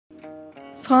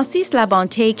Francis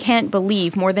Labonté can't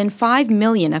believe more than 5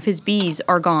 million of his bees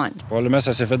are gone. Probablement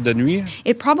ça s'est fait de nuit.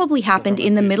 It probably happened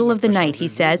in the middle of the night, he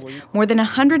says. More than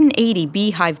 180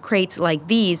 beehive crates like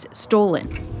these stolen.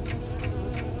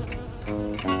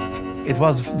 It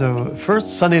was the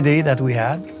first sunny day that we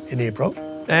had in April,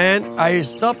 and I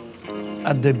stopped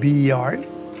at the bee yard.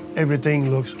 Everything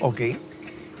looks okay.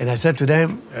 And I said to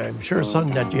them, I'm sure,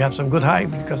 son, that you have some good hive,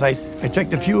 because I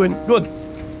checked a few and good.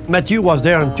 Matthew was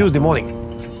there on Tuesday morning.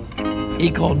 He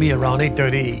called me around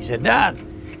 8:30. He said, Dad,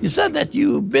 you said that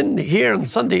you've been here on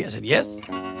Sunday. I said, yes.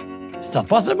 It's not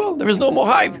possible. There is no more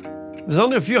hive. There's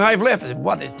only a few hive left. I said,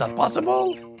 what? It's not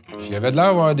possible. Il y avait de l'air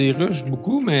d'avoir des ruches,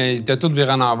 beaucoup, mais ils étaient tous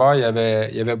virés en envers. Il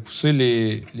avait poussé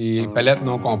les palettes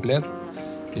non complètes.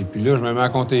 Et puis là, je me mets à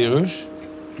compter les ruches.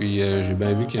 Puis j'ai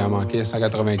bien vu qu'il en manquait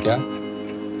 184.